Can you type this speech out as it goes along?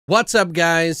What's up,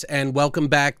 guys, and welcome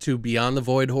back to Beyond the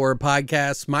Void Horror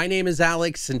Podcast. My name is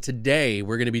Alex, and today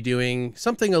we're going to be doing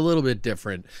something a little bit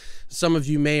different. Some of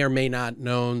you may or may not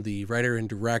know the writer and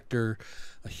director,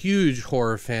 a huge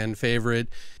horror fan favorite,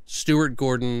 Stuart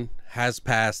Gordon, has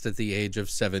passed at the age of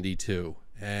 72.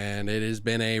 And it has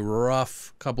been a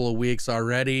rough couple of weeks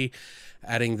already.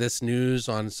 Adding this news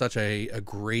on such a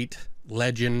great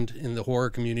legend in the horror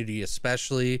community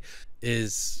especially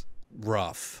is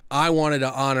rough. I wanted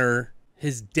to honor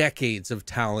his decades of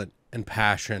talent and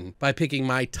passion by picking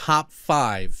my top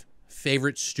 5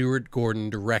 favorite Stuart Gordon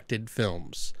directed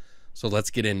films. So let's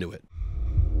get into it.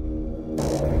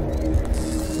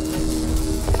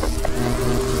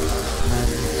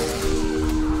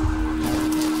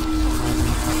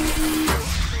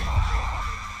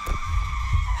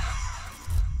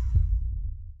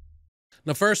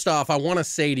 Now, first off, I want to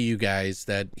say to you guys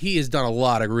that he has done a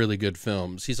lot of really good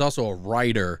films. He's also a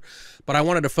writer, but I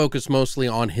wanted to focus mostly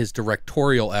on his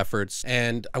directorial efforts.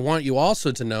 And I want you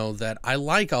also to know that I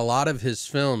like a lot of his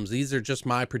films. These are just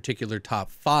my particular top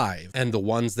 5 and the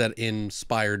ones that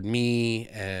inspired me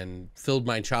and filled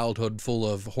my childhood full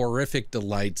of horrific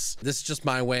delights. This is just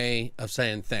my way of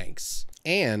saying thanks,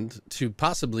 and to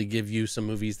possibly give you some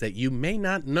movies that you may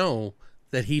not know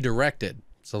that he directed.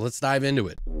 So let's dive into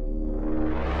it.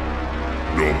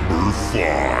 Number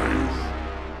 5.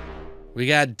 We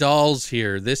got Dolls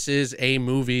here. This is a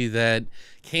movie that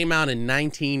came out in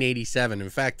 1987. In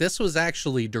fact, this was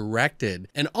actually directed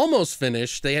and almost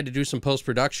finished. They had to do some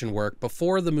post-production work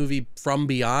before the movie From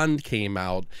Beyond came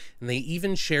out, and they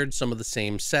even shared some of the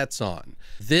same sets on.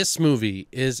 This movie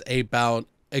is about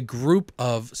a group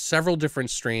of several different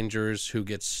strangers who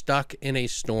get stuck in a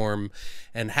storm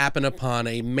and happen upon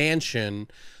a mansion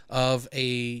of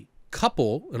a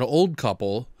couple, an old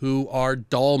couple, who are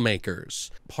doll makers.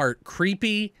 Part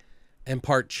creepy and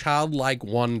part childlike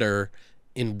wonder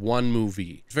in one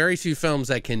movie. Very few films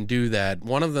that can do that.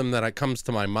 One of them that comes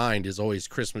to my mind is always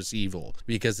Christmas Evil,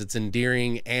 because it's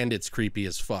endearing and it's creepy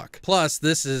as fuck. Plus,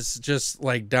 this is just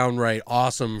like downright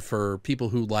awesome for people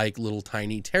who like little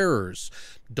tiny terrors,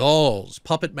 dolls,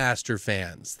 Puppet Master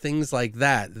fans, things like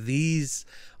that. These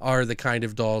are the kind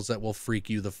of dolls that will freak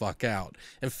you the fuck out.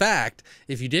 In fact,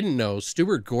 if you didn't know,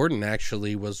 Stuart Gordon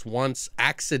actually was once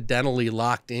accidentally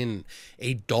locked in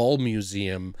a doll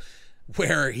museum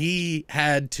where he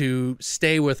had to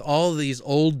stay with all these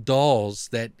old dolls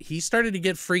that he started to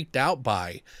get freaked out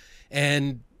by,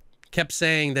 and kept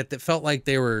saying that it felt like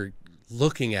they were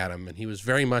looking at him, and he was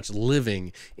very much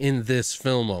living in this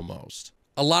film almost.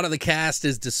 A lot of the cast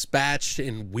is dispatched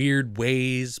in weird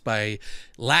ways by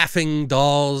laughing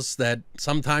dolls that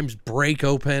sometimes break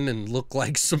open and look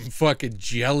like some fucking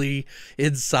jelly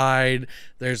inside.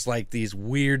 There's like these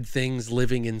weird things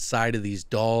living inside of these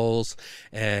dolls,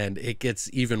 and it gets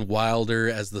even wilder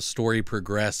as the story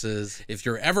progresses. If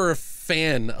you're ever a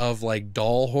fan of like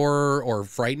doll horror or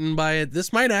frightened by it,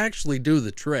 this might actually do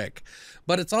the trick.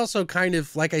 But it's also kind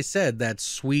of, like I said, that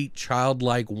sweet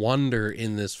childlike wonder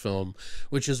in this film,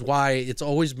 which is why it's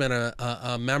always been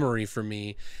a memory for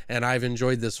me, and I've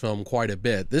enjoyed this film quite a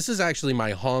bit. This is actually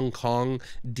my Hong Kong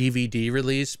DVD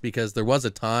release, because there was a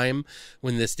time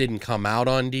when this didn't come out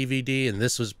on DVD, and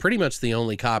this was pretty much the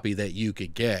only copy that you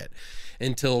could get,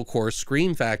 until, of course,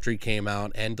 Scream Factory came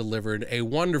out and delivered a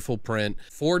wonderful print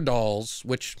for Dolls,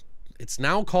 which it's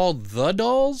now called The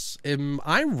Dolls. Am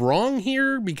I wrong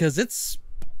here? Because it's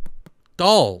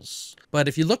Dolls. But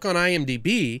if you look on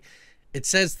IMDb, it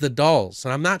says The Dolls,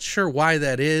 and I'm not sure why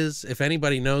that is. If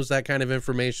anybody knows that kind of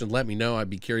information, let me know. I'd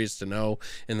be curious to know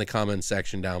in the comments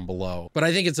section down below. But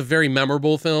I think it's a very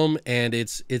memorable film, and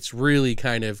it's really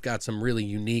kind of got some really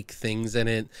unique things in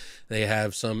it. They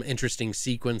have some interesting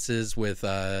sequences with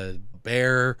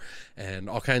bear and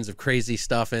all kinds of crazy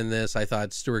stuff in this. I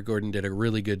thought Stuart Gordon did a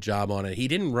really good job on it. He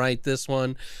didn't write this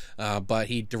one, but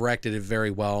he directed it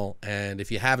very well, and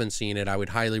if you haven't seen it, I would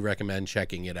highly recommend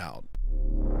checking it out.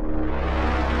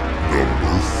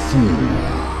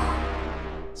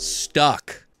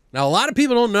 Stuck. Now, a lot of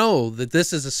people don't know that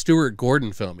this is a Stuart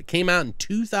Gordon film. It came out in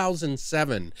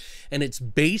 2007, and it's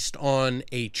based on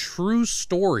a true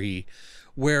story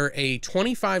where a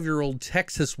 25-year-old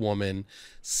Texas woman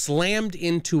slammed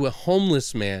into a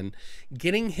homeless man,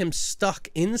 getting him stuck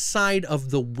inside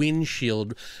of the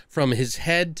windshield from his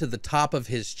head to the top of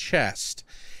his chest.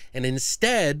 And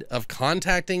instead of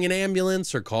contacting an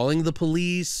ambulance or calling the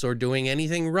police or doing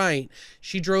anything right,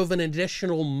 she drove an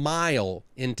additional mile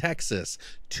in Texas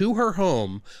to her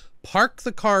home, parked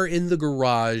the car in the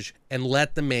garage, and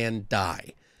let the man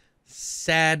die.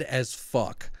 Sad as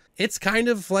fuck. It's kind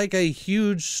of like a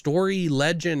huge story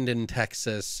legend in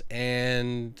Texas,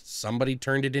 and somebody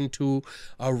turned it into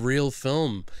a real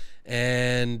film.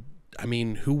 And I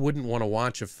mean, who wouldn't want to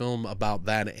watch a film about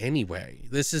that anyway?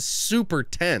 This is super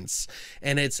tense,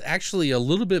 and it's actually a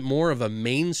little bit more of a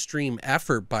mainstream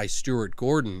effort by Stuart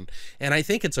Gordon, and I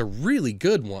think it's a really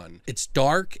good one. It's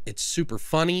dark, it's super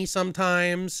funny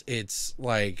sometimes, it's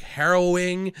like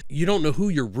harrowing. You don't know who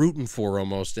you're rooting for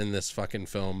almost in this fucking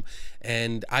film,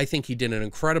 and I think he did an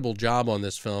incredible job on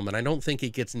this film, and I don't think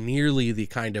it gets nearly the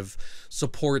kind of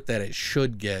support that it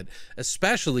should get,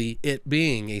 especially it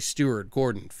being a Stuart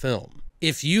Gordon film.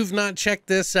 If you've not checked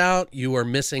this out, you are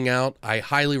missing out. I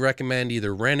highly recommend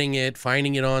either renting it,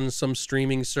 finding it on some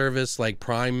streaming service like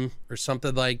Prime or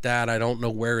something like that. I don't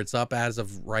know where it's up as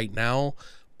of right now,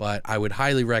 but I would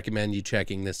highly recommend you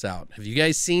checking this out. Have you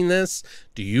guys seen this?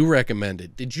 Do you recommend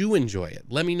it? Did you enjoy it?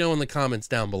 Let me know in the comments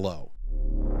down below.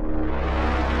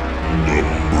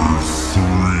 Number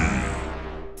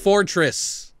 3.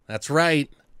 Fortress. That's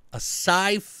right. A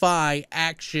sci-fi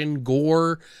action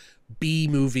gore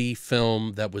B-movie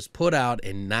film that was put out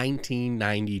in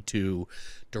 1992,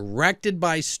 directed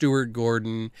by Stuart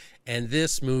Gordon, and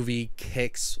this movie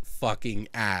kicks fucking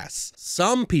ass.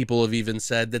 Some people have even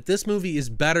said that this movie is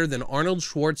better than Arnold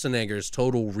Schwarzenegger's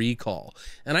Total Recall,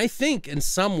 and I think in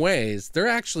some ways they're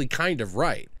actually kind of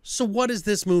right. So what is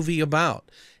this movie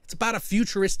about? It's about a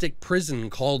futuristic prison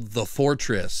called the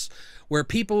Fortress, where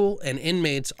people and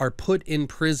inmates are put in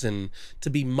prison to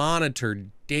be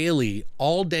monitored daily,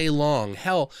 all day long.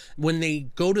 Hell, when they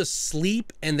go to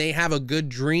sleep and they have a good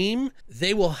dream,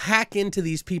 they will hack into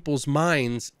these people's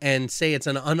minds and say it's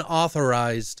an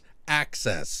unauthorized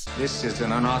access. This is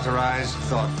an unauthorized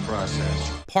thought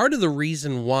process. Part of the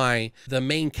reason why the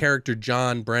main character,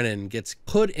 John Brennan, gets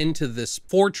put into this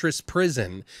fortress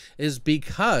prison is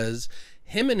because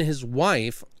him and his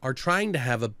wife are trying to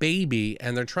have a baby,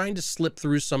 and they're trying to slip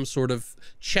through some sort of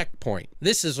checkpoint.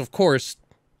 This is, of course,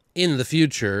 in the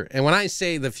future. And when I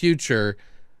say the future,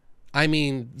 I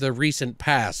mean the recent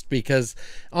past, because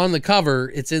on the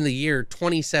cover, it's in the year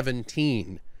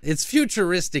 2017. It's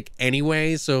futuristic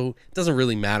anyway, so it doesn't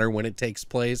really matter when it takes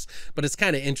place, but it's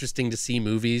kind of interesting to see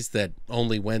movies that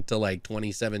only went to like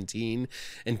 2017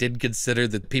 and did consider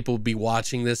that people would be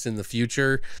watching this in the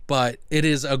future. But it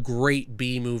is a great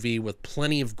B movie with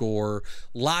plenty of gore,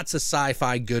 lots of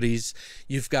sci-fi goodies.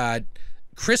 You've got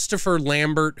Christopher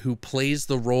Lambert, who plays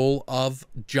the role of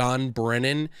John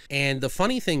Brennan. And the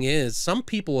funny thing is, some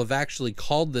people have actually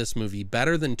called this movie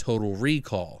better than Total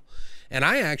Recall. And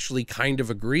I actually kind of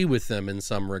agree with them in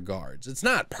some regards. It's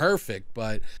not perfect,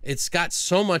 but it's got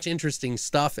so much interesting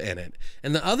stuff in it.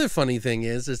 And the other funny thing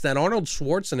is that Arnold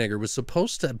Schwarzenegger was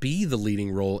supposed to be the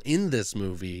leading role in this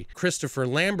movie. Christopher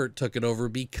Lambert took it over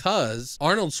because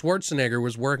Arnold Schwarzenegger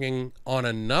was working on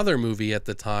another movie at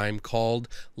the time called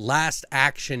Last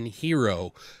Action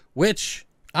Hero, which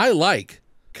I like.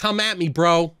 Come at me,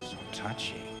 bro. So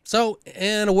touchy. So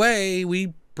in a way,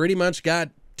 we pretty much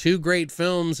got two great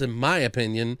films, in my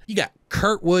opinion. You got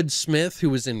Kurtwood Smith, who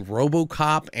was in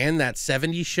RoboCop and That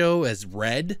 70s Show as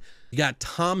Red. You got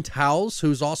Tom Towles,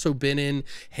 who's also been in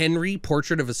Henry,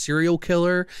 Portrait of a Serial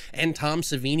Killer, and Tom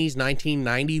Savini's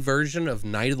 1990 version of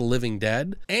Night of the Living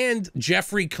Dead. And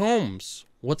Jeffrey Combs.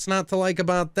 What's not to like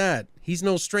about that? He's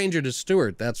no stranger to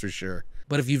Stuart, that's for sure.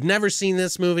 But if you've never seen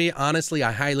this movie, honestly,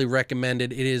 I highly recommend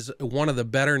it. It is one of the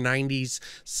better 90s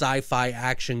sci-fi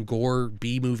action gore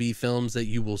B-movie films that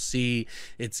you will see.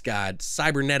 It's got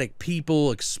cybernetic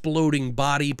people, exploding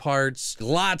body parts,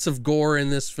 lots of gore in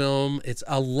this film. It's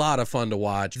a lot of fun to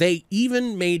watch. They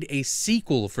even made a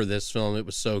sequel for this film. It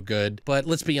was so good. But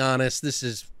let's be honest, this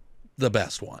is the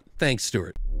best one. Thanks,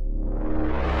 Stuart.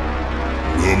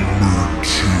 Number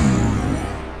 2.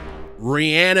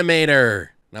 Re-animator.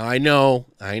 Now, I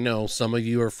know some of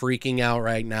you are freaking out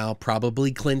right now,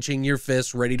 probably clenching your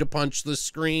fists, ready to punch the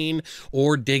screen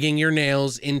or digging your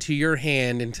nails into your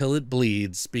hand until it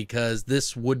bleeds, because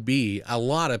this would be a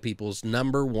lot of people's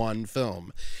 #1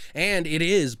 film. And it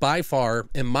is by far,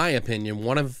 in my opinion,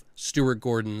 one of Stuart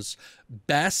Gordon's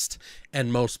best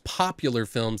and most popular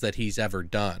films that he's ever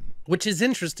done. Which is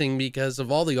interesting because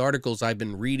of all the articles I've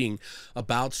been reading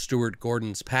about Stuart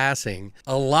Gordon's passing,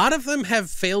 a lot of them have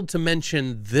failed to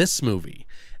mention this movie.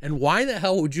 And why the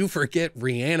hell would you forget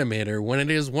Re-Animator when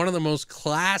it is one of the most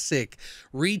classic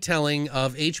retelling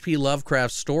of H.P.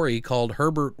 Lovecraft's story called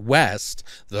Herbert West,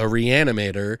 the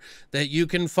Re-Animator, that you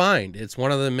can find? It's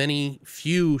one of the many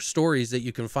few stories that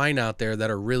you can find out there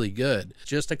that are really good.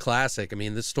 Just a classic. I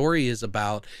mean, the story is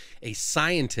about a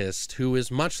scientist who is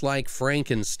much like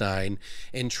Frankenstein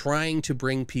in trying to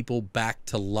bring people back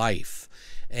to life.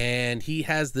 and he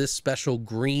has this special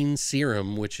green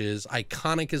serum, which is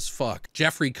iconic as fuck.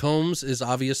 Jeffrey Combs is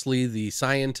obviously the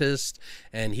scientist,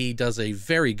 and he does a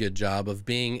very good job of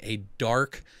being a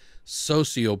dark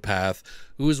sociopath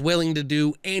who is willing to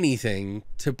do anything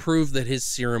to prove that his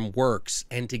serum works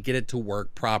and to get it to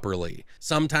work properly.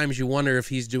 Sometimes you wonder if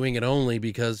he's doing it only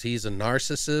because he's a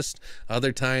narcissist.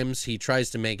 Other times he tries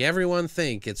to make everyone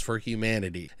think it's for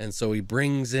humanity, and so he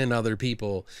brings in other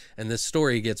people, and this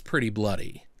story gets pretty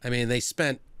bloody. I mean, they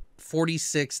spent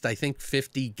 46, I think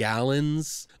 50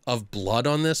 gallons of blood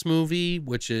on this movie,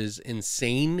 which is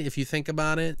insane if you think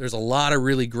about it. There's a lot of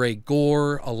really great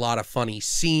gore, a lot of funny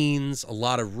scenes, a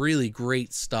lot of really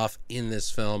great stuff in this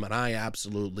film, and I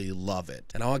absolutely love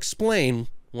it. And I'll explain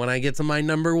when I get to my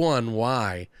number one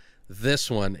why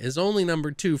this one is only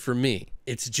number two for me.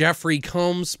 It's Jeffrey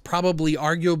Combs, probably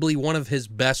arguably one of his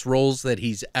best roles that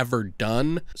he's ever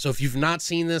done. So if you've not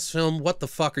seen this film, what the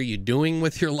fuck are you doing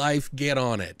with your life? Get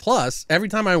on it. Plus, every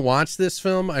time I watch this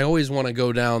film, I always want to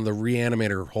go down the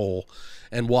re-animator hole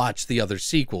and watch the other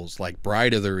sequels like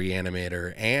Bride of the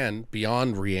Re-animator and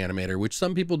Beyond Re-animator, which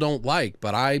some people don't like,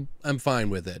 but I'm fine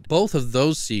with it. Both of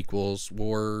those sequels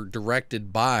were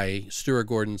directed by Stuart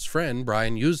Gordon's friend,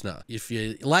 Brian Usna. If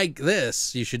you like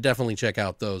this, you should definitely check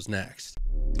out those next.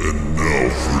 And now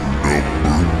for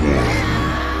number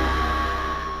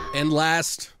one. And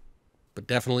last, but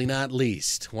definitely not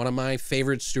least, one of my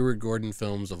favorite Stuart Gordon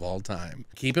films of all time.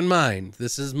 Keep in mind,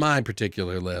 this is my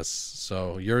particular list,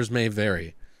 so yours may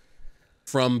vary.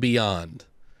 From Beyond.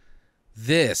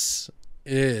 This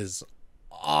is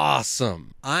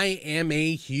awesome. I am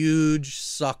a huge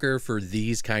sucker for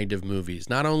these kind of movies.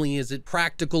 Not only is it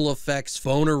practical effects,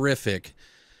 phonerific,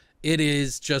 it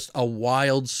is just a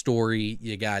wild story.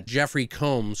 You got Jeffrey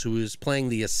Combs, who is playing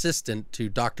the assistant to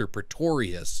Dr.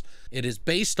 Pretorius. It is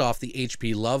based off the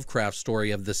H.P. Lovecraft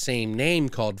story of the same name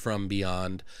called From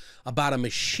Beyond, about a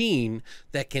machine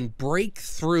that can break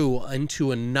through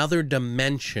into another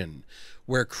dimension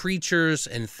where creatures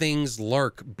and things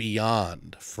lurk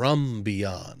beyond, from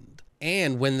beyond.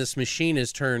 And when this machine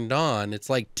is turned on, it's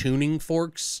like tuning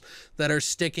forks that are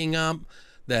sticking up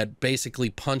that basically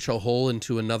punch a hole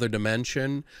into another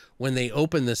dimension. When they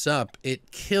open this up,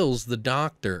 it kills the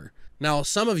doctor. Now,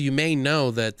 some of you may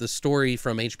know that the story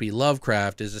from H.P.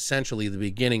 Lovecraft is essentially the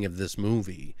beginning of this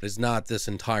movie. It's not this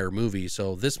entire movie,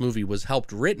 so this movie was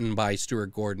helped written by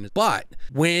Stuart Gordon. But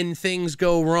when things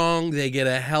go wrong, they get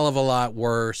a hell of a lot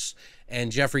worse,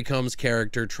 and Jeffrey Combs'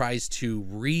 character tries to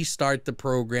restart the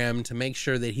program to make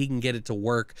sure that he can get it to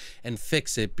work and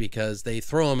fix it, because they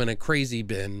throw him in a crazy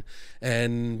bin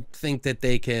and think that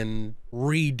they can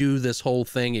redo this whole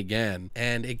thing again.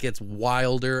 And it gets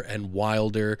wilder and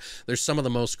wilder. There's some of the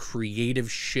most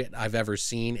creative shit I've ever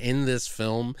seen in this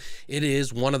film. It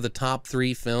is one of the top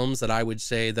 3 films that I would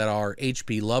say that are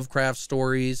H.P. Lovecraft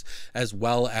stories, as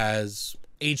well as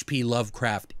H.P.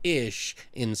 Lovecraft-ish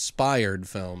inspired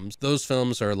films. Those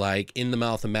films are like In the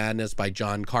Mouth of Madness by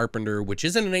John Carpenter, which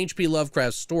isn't an H.P.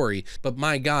 Lovecraft story, but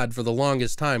my God, for the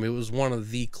longest time, it was one of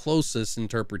the closest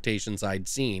interpretations I'd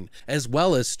seen, as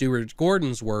well as Stuart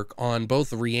Gordon's work on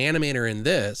both the Re-animator and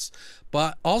this,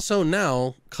 but also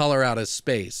now Color Out of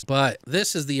Space. But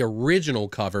this is the original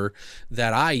cover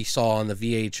that I saw on the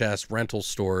VHS rental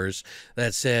stores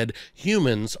that said,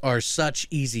 "Humans are such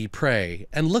easy prey."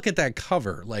 And look at that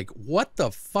cover. Like, what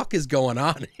the fuck is going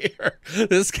on here?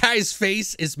 This guy's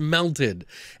face is melted.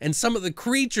 And some of the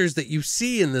creatures that you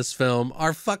see in this film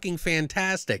are fucking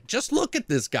fantastic. Just look at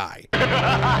this guy.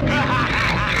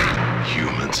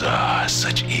 Humans are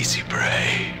such easy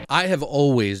prey. I have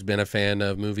always been a fan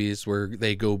of movies where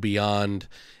they go beyond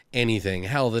anything.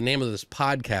 Hell, the name of this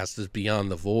podcast is Beyond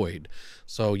the Void.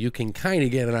 So you can kind of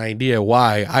get an idea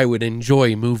why I would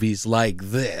enjoy movies like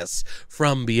this,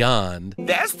 From Beyond.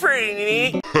 That's pretty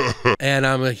neat. And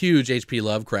I'm a huge H.P.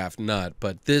 Lovecraft nut,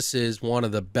 but this is one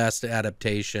of the best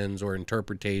adaptations or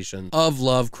interpretations of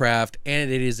Lovecraft, and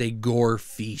it is a gore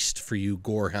feast for you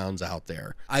gorehounds out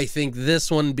there. I think this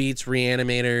one beats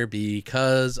Re-animator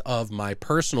because of my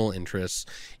personal interests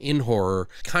in horror.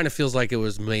 Kind of feels like it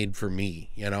was made for me,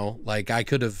 you know? Like I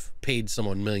could have paid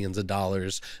someone millions of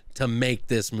dollars to make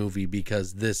this movie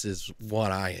because this is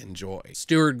what I enjoy.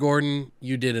 Stuart Gordon,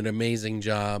 you did an amazing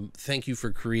job. Thank you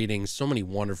for creating so many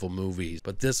wonderful movies,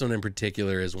 but this one in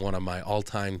particular is one of my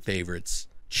all-time favorites.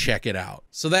 Check it out.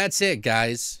 So that's it,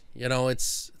 guys. You know,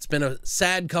 it's been a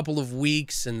sad couple of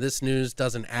weeks and this news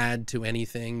doesn't add to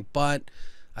anything, but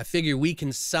I figure we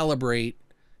can celebrate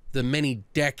the many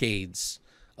decades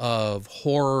of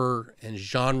horror and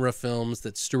genre films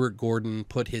that Stuart Gordon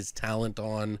put his talent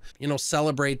on. You know,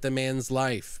 celebrate the man's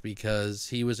life, because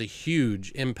he was a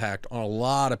huge impact on a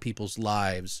lot of people's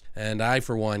lives. And I,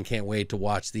 for one, can't wait to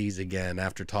watch these again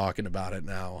after talking about it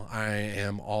now. I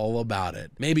am all about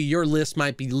it. Maybe your list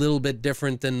might be a little bit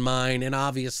different than mine, and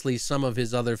obviously some of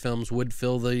his other films would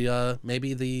fill the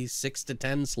maybe the 6 to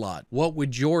 10 slot. What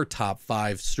would your top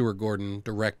 5 Stuart Gordon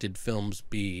directed films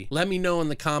be? Let me know in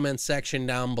the comments section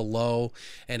down below,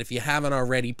 and if you haven't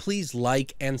already, please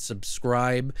like and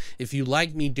subscribe. If you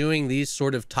like me doing these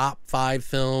sort of top 5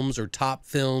 films or top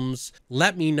films,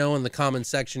 let me know in the comment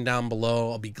section down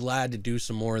below. I'll be glad to do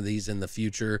some more of these in the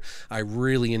future. I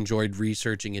really enjoyed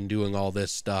researching and doing all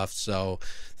this stuff, so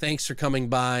thanks for coming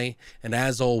by, and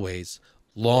as always,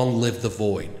 long live the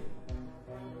void.